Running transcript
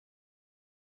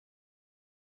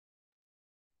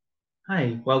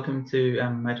Hi, welcome to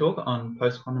my talk on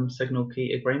post-quantum signal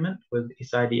key agreement with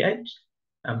SIDH.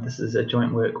 This is a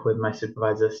joint work with my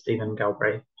supervisor, Stephen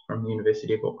Galbraith from the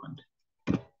University of Auckland.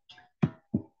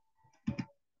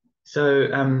 So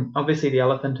obviously the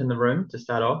elephant in the room to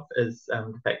start off is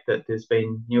the fact that there's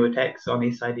been new attacks on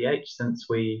SIDH since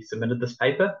we submitted this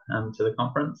paper to the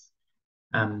conference.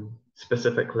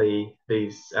 Specifically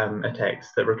these attacks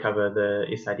that recover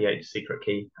the SIDH secret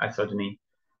key isogeny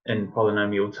in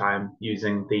polynomial time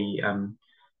using the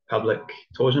public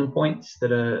torsion points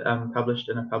that are published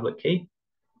in a public key.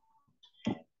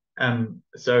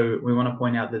 So we want to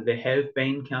point out that there have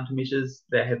been countermeasures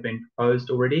that have been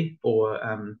proposed already for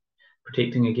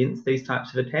protecting against these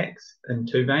types of attacks in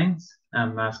two veins,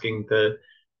 masking the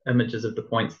images of the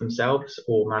points themselves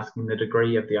or masking the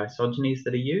degree of the isogenies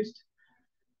that are used.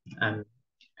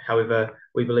 However,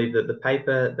 we believe that the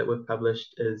paper that we've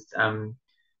published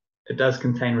it does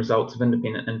contain results of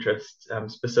independent interest,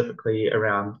 specifically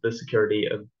around the security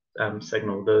of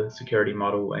signal, the security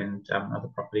model, and other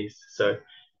properties. So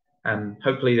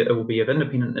hopefully it will be of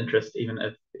independent interest even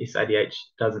if SIDH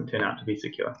doesn't turn out to be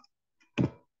secure.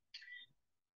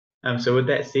 So with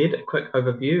that said, a quick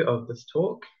overview of this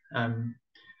talk.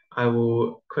 I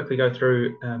will quickly go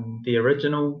through the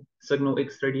original signal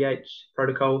X3DH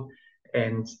protocol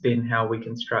and then how we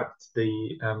construct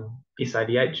the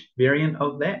SIDH variant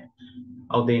of that.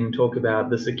 I'll then talk about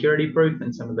the security proof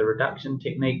and some of the reduction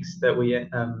techniques that we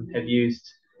have used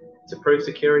to prove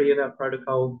security of our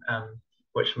protocol,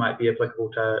 which might be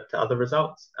applicable to other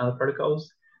results, other protocols,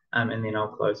 and then I'll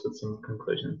close with some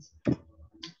conclusions.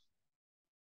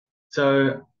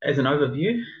 So as an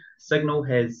overview, Signal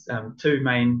has two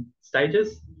main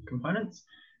stages, components.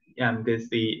 There's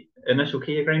the initial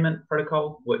key agreement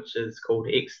protocol, which is called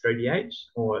X3DH,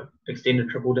 or Extended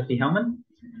Triple Diffie-Hellman,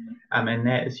 and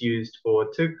that is used for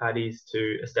two parties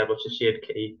to establish a shared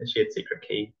key, a shared secret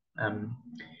key. And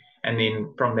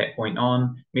then from that point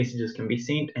on, messages can be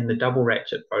sent, and the double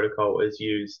ratchet protocol is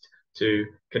used to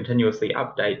continuously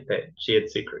update that shared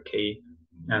secret key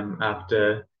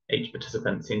after each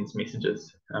participant sends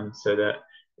messages, so that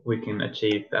we can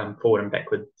achieve forward and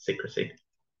backward secrecy.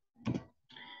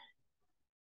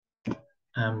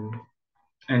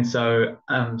 And so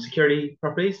security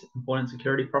properties, important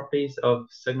security properties of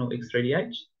Signal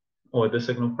X3DH, or the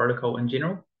Signal protocol in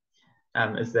general,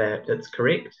 is that it's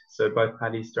correct. So both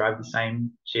parties derive the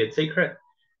same shared secret.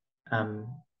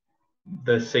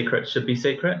 The secret should be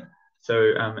secret.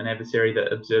 So an adversary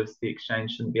that observes the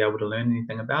exchange shouldn't be able to learn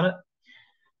anything about it.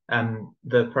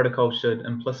 The protocol should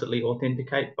implicitly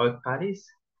authenticate both parties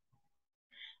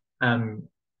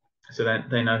so that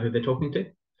they know who they're talking to.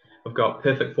 We've got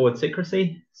perfect forward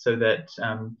secrecy so that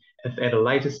if at a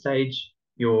later stage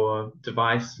your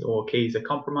device or keys are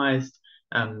compromised,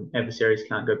 adversaries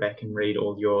can't go back and read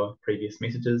all your previous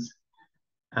messages.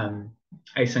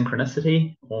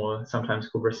 Asynchronicity, or sometimes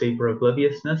called receiver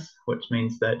obliviousness, which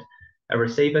means that a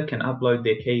receiver can upload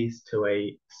their keys to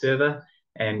a server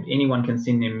and anyone can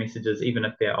send them messages even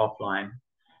if they're offline.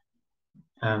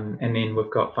 And then we've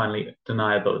got finally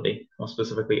deniability, or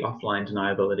specifically offline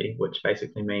deniability, which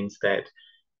basically means that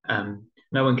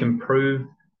no one can prove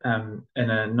in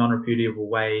a non-repudiable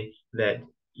way that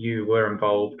you were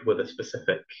involved with a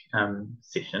specific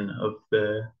session of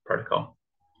the protocol.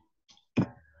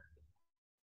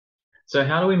 So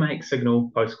how do we make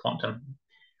Signal post-quantum?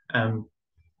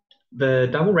 The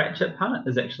double ratchet part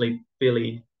is actually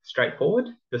fairly straightforward.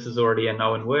 This is already a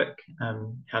known work,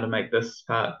 how to make this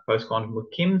part post-quantum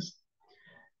with chems.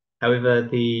 However,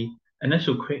 the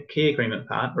initial key agreement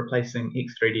part, replacing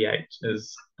X3DH,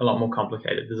 is a lot more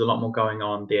complicated. There's a lot more going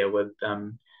on there with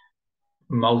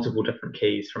multiple different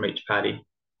keys from each party.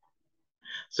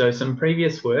 So some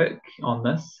previous work on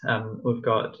this, we've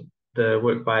got the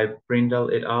work by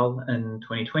Brendel et al. In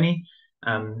 2020,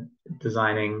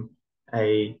 designing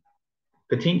a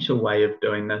potential way of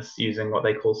doing this using what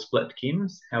they call split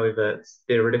chems. However, it's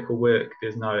theoretical work.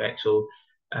 There's no actual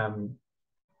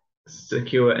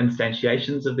secure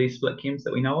instantiations of these split chems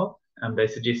that we know of. They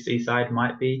suggest C-side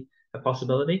might be a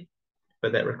possibility,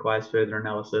 but that requires further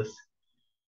analysis.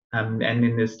 And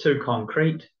then there's two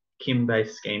concrete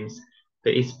chem-based schemes,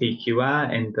 the SPQR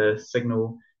and the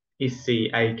Signal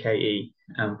SCAKE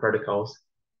protocols.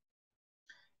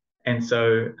 And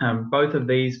so both of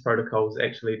these protocols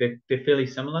actually, they're fairly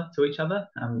similar to each other,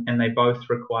 and they both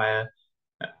require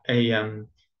a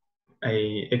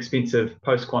expensive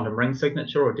post-quantum ring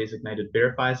signature or designated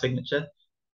verifier signature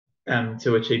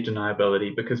to achieve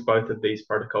deniability, because both of these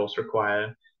protocols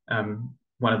require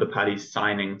one of the parties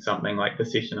signing something like the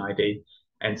session ID.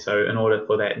 And so in order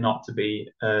for that not to be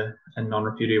a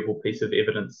non-repudiable piece of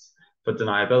evidence, for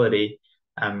deniability,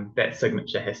 that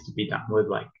signature has to be done with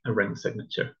like a ring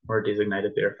signature or a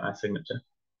designated verifier signature.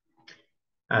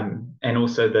 And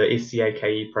also the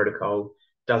SCAKE protocol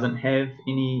doesn't have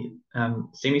any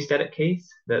semi-static keys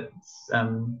that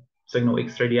Signal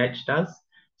X3DH does.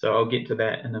 So I'll get to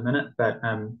that in a minute, but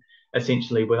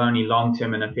essentially with only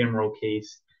long-term and ephemeral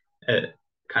keys, it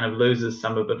kind of loses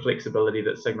some of the flexibility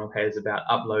that Signal has about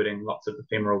uploading lots of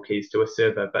ephemeral keys to a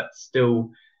server, but still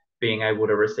being able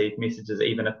to receive messages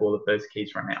even if all of those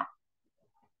keys run out.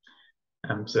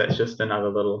 So that's just another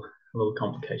little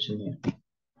complication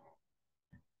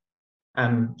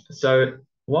there. So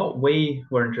what we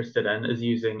were interested in is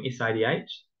using SIDH,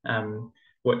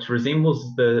 which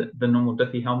resembles the normal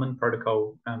Diffie-Hellman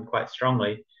protocol quite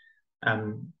strongly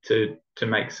to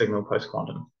make Signal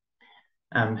post-quantum.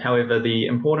 However, the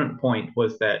important point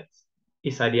was that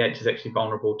SIDH is actually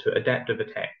vulnerable to adaptive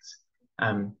attacks.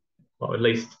 Well, at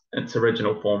least its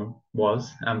original form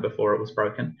was before it was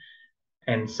broken.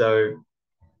 And so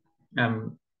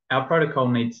our protocol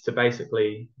needs to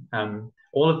basically,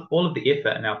 all of the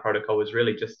effort in our protocol is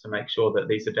really just to make sure that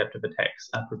these adaptive attacks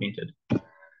are prevented.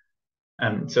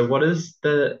 So what is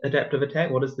the adaptive attack?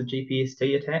 What is the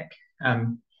GPST attack?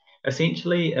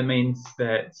 Essentially, it means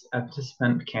that a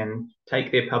participant can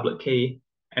take their public key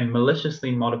and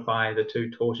maliciously modify the two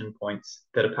torsion points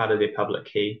that are part of their public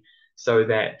key so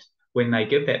that when they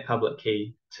give that public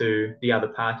key to the other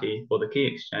party for the key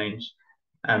exchange,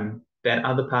 that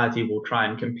other party will try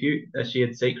and compute a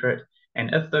shared secret.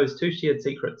 And if those two shared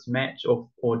secrets match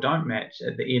or don't match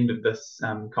at the end of this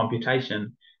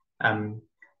computation,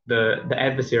 the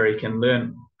adversary can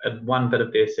learn one bit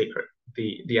of their secret,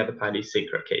 the other party's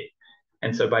secret key.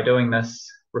 And so by doing this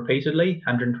repeatedly,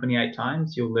 128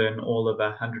 times, you'll learn all of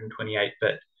a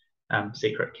 128-bit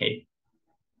secret key.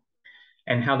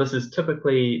 And how this is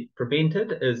typically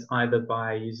prevented is either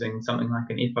by using something like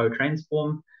an FO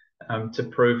transform to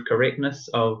prove correctness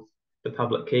of the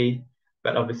public key,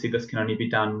 but obviously this can only be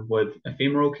done with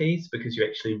ephemeral keys because you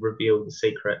actually reveal the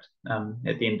secret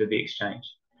at the end of the exchange.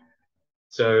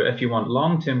 So if you want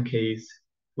long-term keys,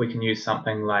 we can use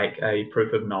something like a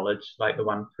proof of knowledge, like the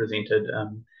one presented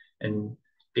in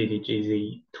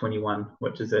DDGZ 21,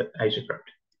 which is at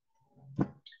AsiaCrypt.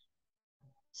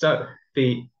 So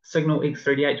the Signal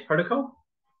X3DH protocol,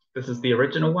 this is the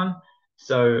original one.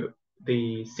 So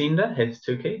the sender has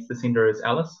two keys. The sender is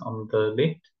Alice on the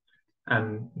left.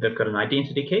 They've got an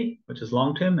identity key, which is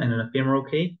long-term, and an ephemeral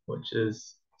key, which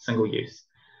is single use.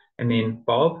 And then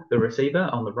Bob, the receiver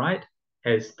on the right,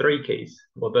 has three keys.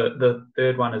 Well, the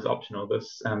third one is optional.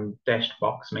 This dashed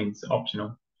box means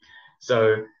optional.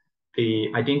 So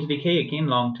the identity key, again,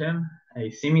 long-term,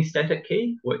 a semi-static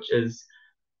key, which is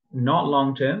not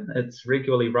long-term, it's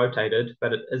regularly rotated,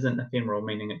 but it isn't ephemeral,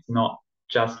 meaning it's not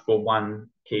just for one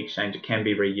key exchange, it can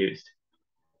be reused.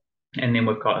 And then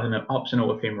we've got an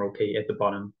optional ephemeral key at the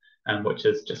bottom, which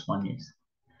is just one use.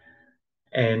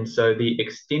 And so the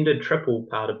extended triple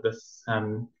part of this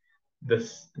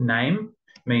this name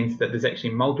means that there's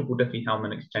actually multiple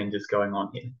Diffie-Hellman exchanges going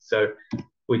on here. So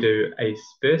we do a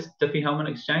first Diffie-Hellman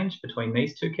exchange between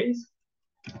these two keys,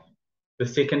 the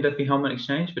second Diffie-Hellman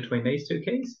exchange between these two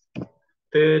keys,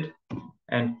 third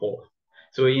and fourth.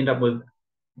 So we end up with,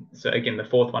 so again, the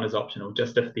fourth one is optional,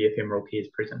 just if the ephemeral key is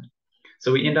present.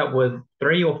 So we end up with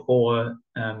 3 or 4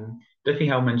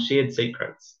 Diffie-Hellman shared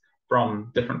secrets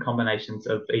from different combinations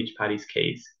of each party's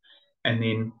keys. And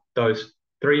then those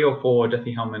 3 or 4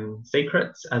 Diffie-Hellman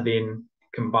secrets are then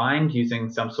combined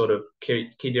using some sort of key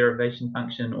derivation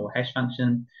function or hash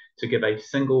function to give a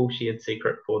single shared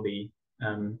secret for the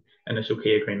initial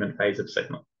key agreement phase of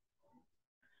Signal.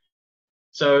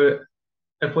 So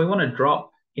if we want to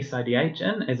drop SIDH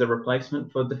in as a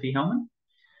replacement for Diffie-Hellman,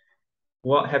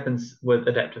 what happens with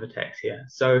adaptive attacks here?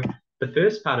 So the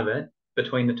first part of it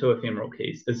between the two ephemeral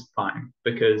keys is fine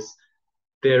because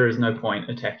there is no point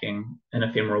attacking an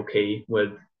ephemeral key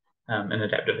with an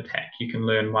adaptive attack. You can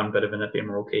learn one bit of an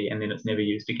ephemeral key and then it's never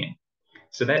used again.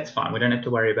 So that's fine. We don't have to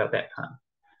worry about that part.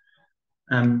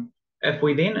 If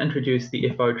we then introduce the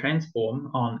FO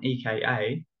transform on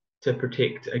EKA to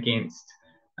protect against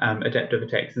adaptive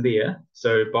attacks there,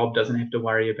 so Bob doesn't have to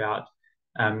worry about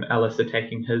Alice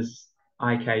attacking his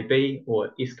IKB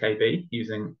or SKB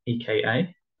using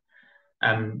EKA.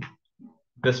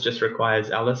 This just requires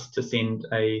Alice to send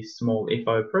a small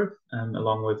FO proof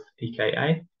along with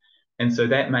EKA. And so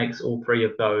that makes all 3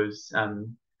 of those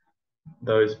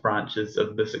branches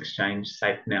of this exchange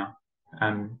safe now.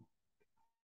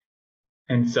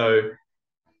 And so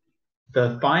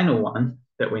the final one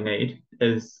that we need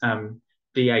is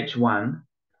DH1,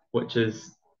 which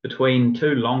is between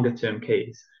 2 longer term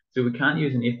keys. So we can't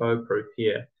use an FO proof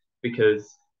here because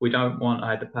we don't want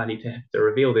either party to have to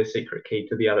reveal their secret key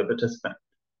to the other participant.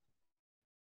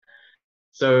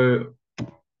 So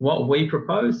what we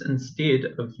propose instead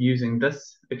of using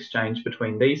this exchange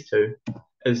between these two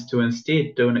is to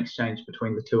instead do an exchange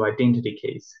between the two identity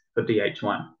keys for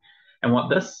DH1. And what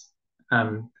this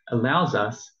allows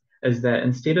us is that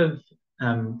instead of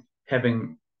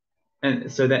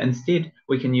instead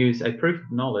we can use a proof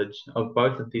of knowledge of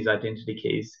both of these identity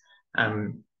keys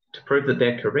to prove that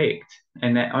they're correct,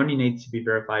 and that only needs to be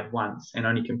verified once and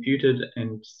only computed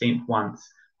and sent once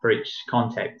for each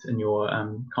contact in your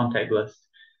contact list,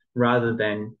 rather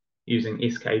than using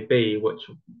SKB, which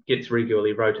gets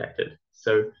regularly rotated.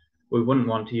 So we wouldn't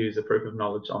want to use a proof of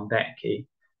knowledge on that key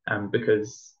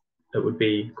because it would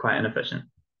be quite inefficient.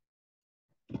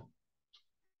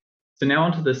 So now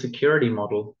onto the security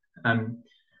model.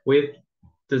 We've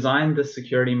designed the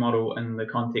security model in the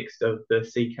context of the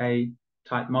CK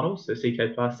type models, so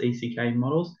CK plus ECK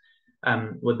models,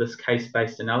 with this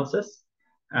case-based analysis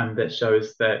that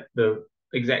shows that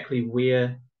exactly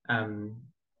where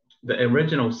the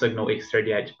original signal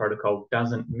X3DH protocol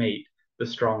doesn't meet the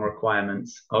strong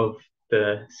requirements of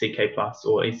the CK plus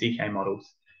or ECK models.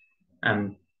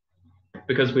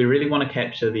 Because we really want to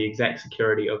capture the exact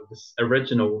security of this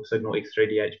original signal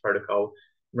X3DH protocol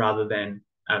rather than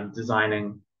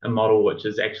designing a model which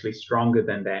is actually stronger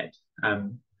than that.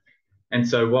 And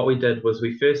so what we did was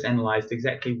we first analyzed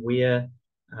exactly where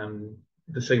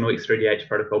the signal X3DH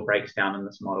protocol breaks down in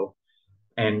this model.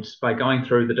 And by going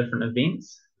through the different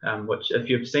events, which if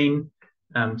you've seen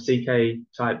CK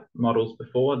type models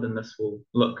before, then this will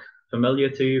look familiar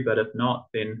to you, but if not,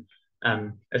 then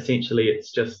essentially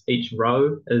it's just each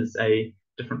row is a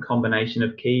different combination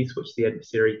of keys which the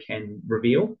adversary can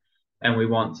reveal. And we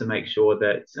want to make sure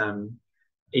that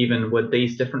even with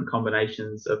these different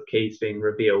combinations of keys being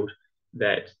revealed,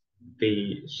 that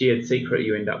the shared secret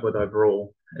you end up with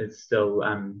overall is still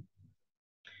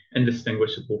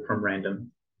indistinguishable from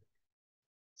random.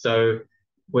 So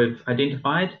we've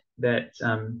identified that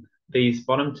these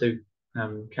bottom two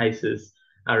cases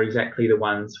are exactly the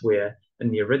ones where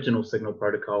in the original signal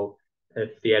protocol,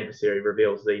 if the adversary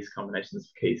reveals these combinations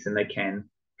of keys, then they can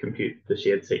compute the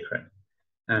shared secret.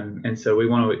 And so we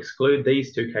want to exclude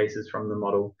these two cases from the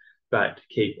model, but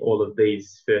keep all of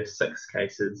these first 6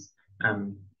 cases,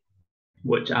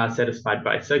 which are satisfied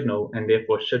by signal and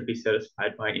therefore should be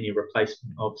satisfied by any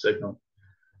replacement of signal.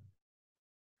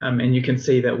 And you can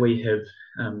see that we have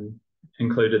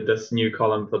included this new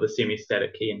column for the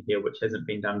semi-static key in here, which hasn't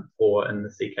been done before in the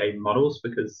CK models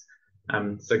because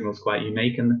signal is quite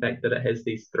unique in the fact that it has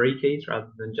these 3 keys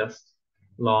rather than just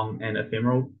long and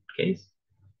ephemeral keys.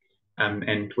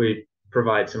 And we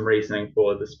provide some reasoning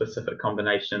for the specific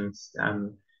combinations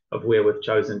of where we've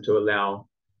chosen to allow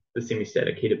the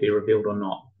semi-static key to be revealed or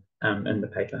not in the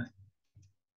paper.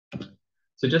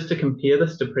 So just to compare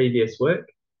this to previous work,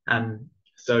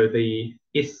 so the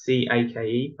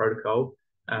SCAKE protocol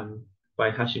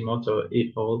by Hashimoto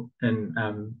et al.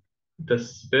 In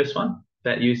this first one,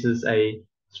 that uses a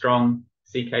strong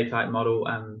CK type model,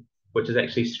 which is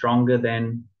actually stronger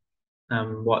than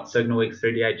what signal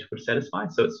X3DH would satisfy.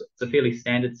 So it's a fairly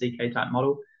standard CK type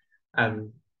model.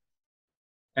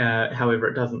 However,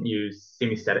 it doesn't use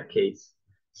semi-static keys.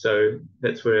 So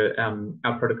that's where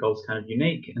our protocol is kind of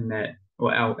unique in that,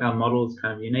 or our model is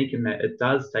kind of unique in that it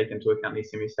does take into account these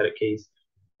semi-static keys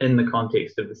in the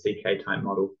context of the CK type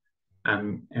model,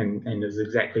 and is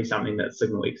exactly something that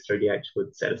signal X3DH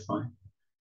would satisfy.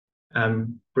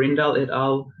 Brendel et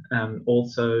al.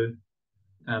 Also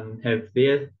have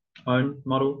their own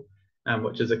model,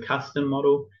 which is a custom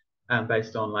model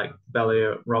based on like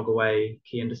Bellier-Roggeway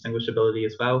key indistinguishability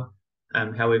as well.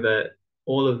 However,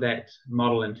 all of that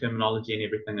model and terminology and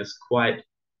everything is quite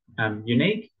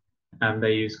unique.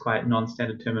 They use quite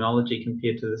non-standard terminology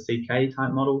compared to the CK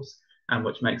type models,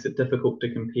 which makes it difficult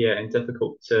to compare and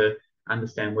difficult to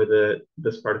understand whether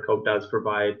this protocol does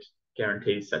provide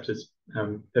guarantees such as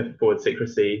perfect forward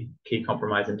secrecy, key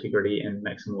compromise integrity, and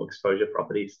maximal exposure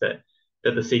properties that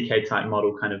the CK type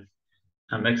model kind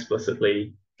of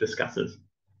explicitly discusses.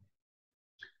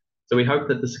 So we hope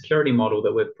that the security model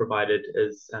that we've provided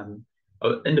is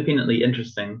independently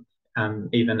interesting,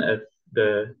 even if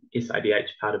the SIDH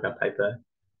part of our paper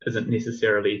isn't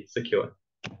necessarily secure.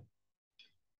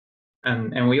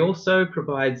 And we also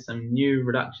provide some new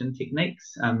reduction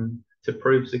techniques to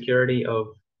prove security of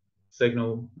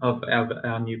signal of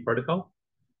our new protocol.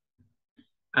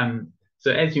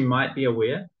 So as you might be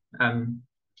aware,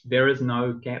 there is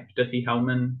no gap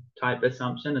Diffie-Hellman type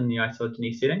assumption in the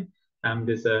isogeny setting.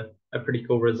 There's a a pretty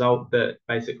cool result that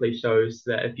basically shows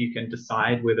that if you can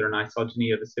decide whether an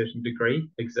isogeny of a certain degree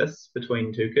exists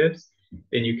between two curves,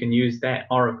 then you can use that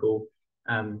oracle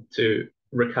to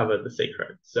recover the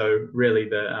secret. So really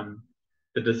the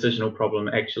decisional problem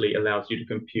actually allows you to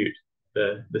compute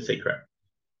the secret.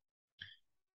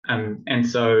 And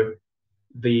so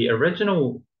the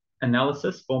original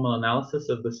formal analysis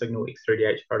of the signal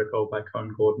X3DH protocol by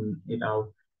Cohn-Gordon et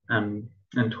al. In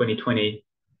 2020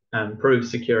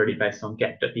 proves security based on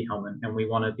gap Diffie-Hellman, and we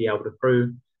want to be able to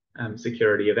prove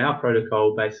security of our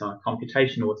protocol based on a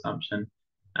computational assumption,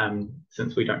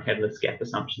 since we don't have this gap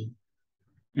assumption.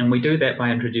 And we do that by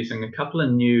introducing a couple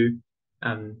of new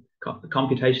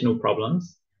computational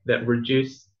problems that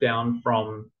reduce down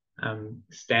from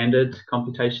standard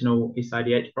computational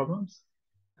SIDH problems,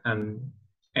 and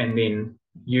then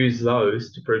use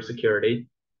those to prove security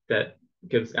that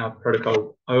gives our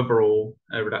protocol overall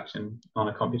a reduction on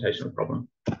a computational problem.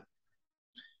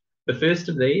 The first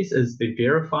of these is the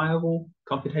verifiable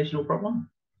computational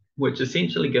problem, which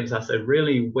essentially gives us a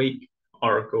really weak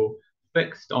oracle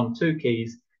fixed on two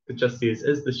keys that just says,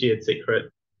 is the shared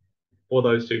secret for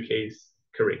those two keys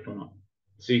correct or not?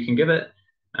 So you can give it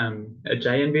a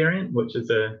J invariant, which is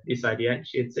a SIDH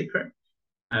shared secret,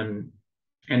 and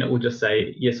it will just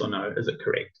say yes or no, is it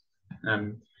correct?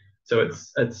 So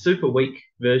it's a super weak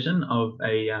version of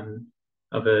a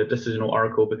decisional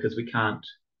oracle because we can't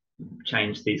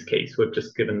change these keys. We've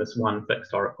just given this one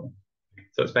fixed oracle.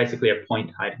 So it's basically a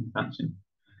point hiding function.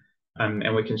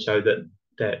 And we can show that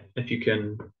if you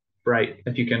can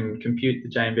compute the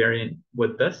J invariant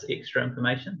with this extra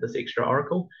information, this extra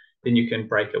oracle, then you can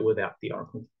break it without the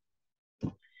oracle.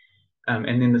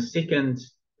 And then the second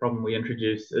problem we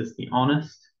introduce is the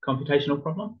honest computational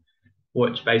problem,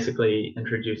 which basically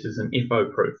introduces an FO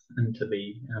proof into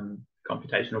the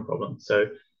computational problem. So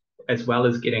as well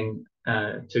as getting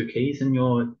two keys in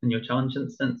your challenge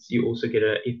instance, you also get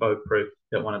a FO proof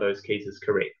that one of those keys is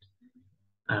correct.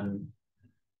 And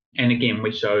again,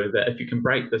 we show that if you can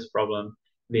break this problem,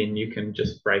 then you can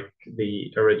just break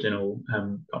the original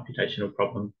computational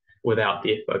problem without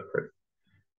the FO proof.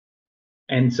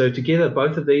 And so together,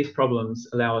 both of these problems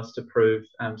allow us to prove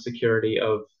security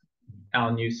of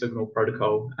our new signal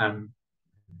protocol,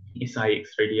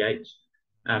 SIX3DH,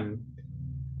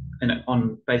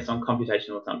 based on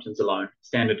computational assumptions alone,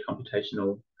 standard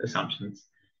computational assumptions.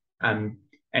 And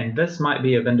this might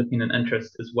be of independent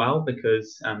interest as well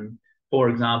because, for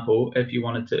example, if you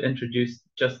wanted to introduce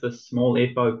just this small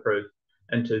FO proof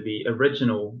into the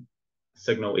original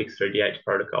signal X3DH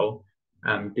protocol,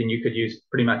 then you could use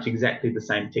pretty much exactly the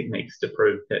same techniques to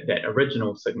prove that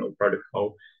original signal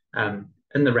protocol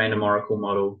in the random oracle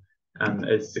model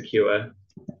is secure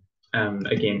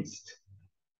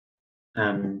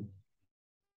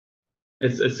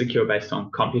is secure based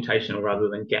on computational rather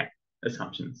than gap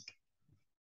assumptions.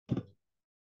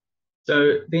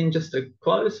 So then just to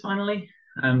close finally,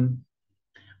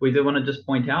 we do want to just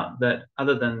point out that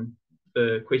other than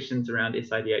the questions around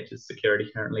SIDH's security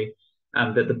currently,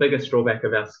 that the biggest drawback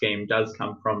of our scheme does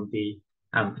come from the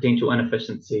potential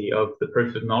inefficiency of the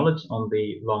proof of knowledge on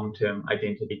the long-term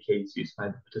identity keys used by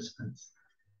the participants.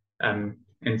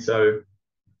 And so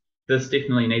this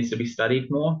definitely needs to be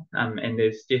studied more, and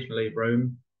there's definitely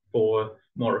room for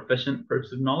more efficient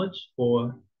proofs of knowledge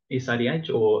for SIDH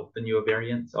or the newer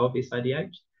variants of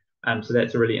SIDH. So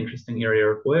that's a really interesting area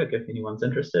of work if anyone's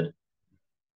interested.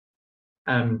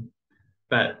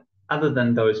 But other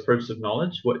than those proofs of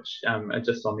knowledge, which are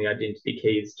just on the identity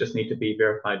keys, just need to be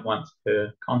verified once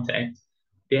per contact,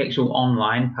 the actual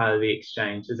online part of the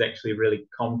exchange is actually really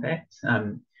compact.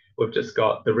 We've just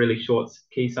got the really short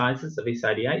key sizes of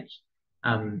SIDH,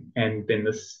 and then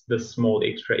this small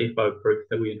extra FO proof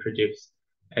that we introduced.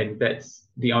 And that's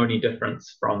the only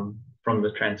difference from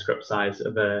the transcript size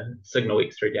of a signal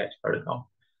X3DH protocol.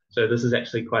 So this is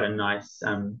actually quite a nice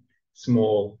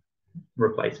small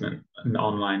replacement in the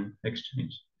online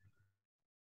exchange.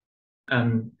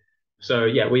 So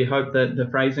yeah, we hope that the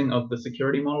phrasing of the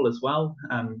security model as well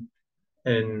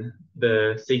in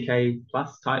the CK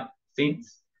plus type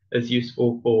sense is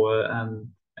useful for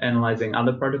analyzing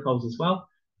other protocols as well.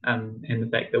 And the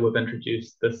fact that we've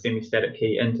introduced the semi-static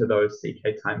key into those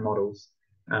CK type models,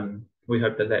 we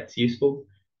hope that that's useful.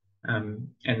 And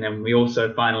then we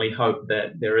also finally hope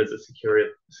that there is a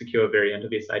secure variant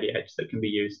of SIDH that can be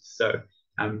used. So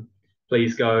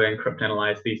please go and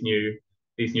cryptanalyze these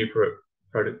new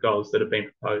protocols that have been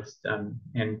proposed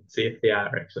and see if they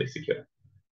are actually secure.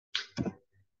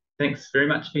 Thanks very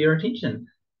much for your attention.